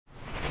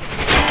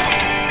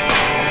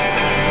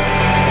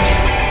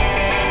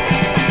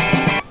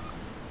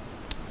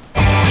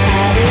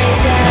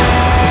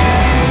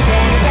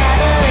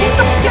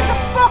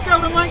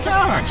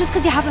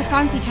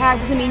fancy car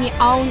doesn't mean you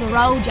own the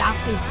road, you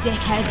absolute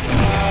dickhead.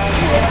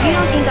 You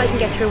don't think I can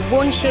get through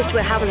one shift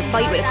without having a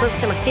fight with a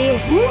customer, do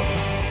you?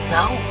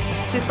 No.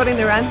 She's putting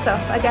the rent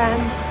up again.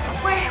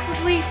 Where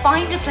would we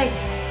find a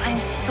place? I'm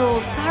so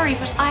sorry,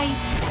 but I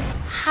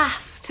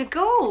have to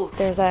go.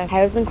 There's a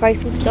housing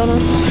crisis, Donna.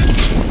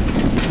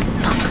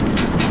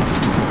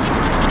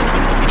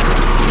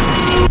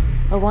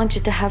 I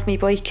wanted to have me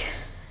bike.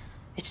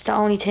 It's the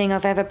only thing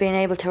I've ever been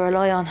able to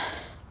rely on.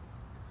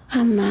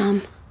 And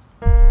Mum.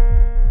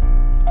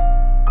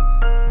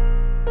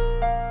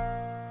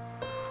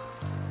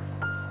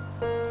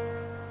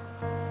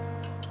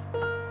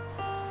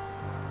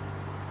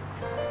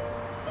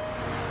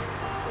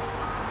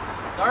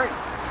 Sorry. Do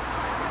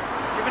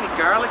you have any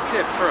garlic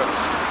dip for us?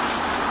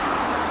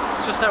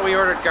 It's just that we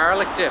ordered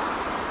garlic dip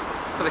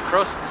for the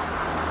crusts.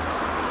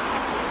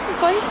 The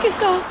bike is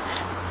gone.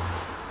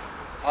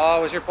 Oh,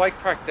 was your bike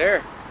parked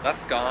there?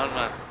 That's gone,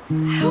 man.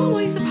 How am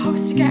I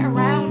supposed to get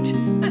around?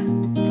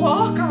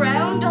 Walk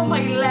around on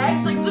my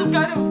legs like some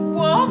kind of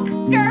walk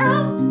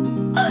girl?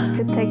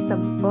 Could take the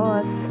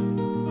bus.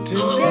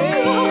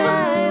 Today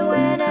I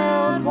went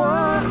out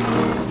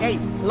walking. Hey,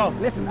 love,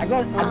 listen, I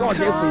got a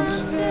deal for you.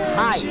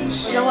 Hi.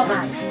 You know what,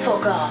 man?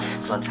 Fuck off.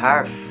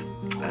 Clontarf.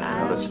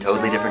 No, that's a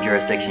totally different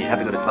jurisdiction. You'd have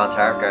to go to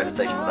Clontarf Garda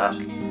Station for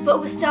that. But it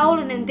was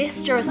stolen in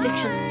this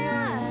jurisdiction.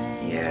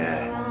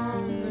 Yeah.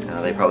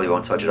 No, they probably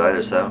won't touch it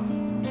either, so.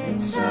 I'm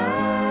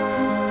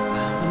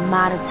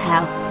mad as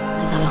hell.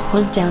 I gotta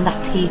hunt down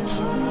that thief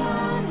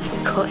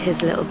and cut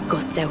his little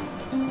guts out.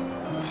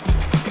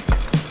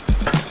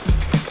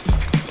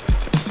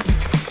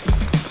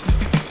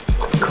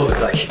 Cool,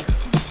 like.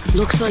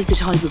 Looks like the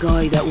type of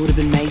guy that would have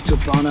been mates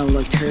with Bono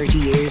like 30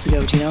 years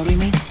ago, do you know what I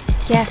mean?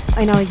 Yeah,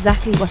 I know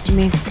exactly what you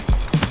mean.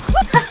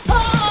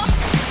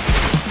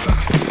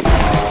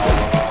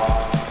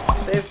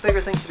 They have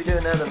bigger things to be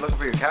doing now than looking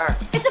for your car.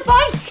 It's a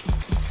bike!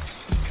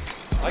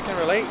 I can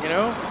relate, you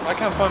know? I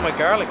can't find my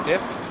garlic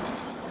dip.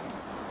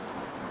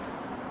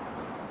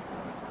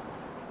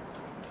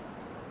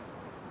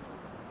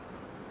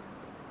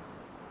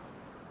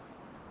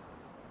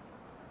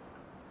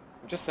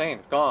 I'm just saying,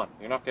 it's gone.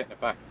 You're not getting it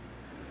back.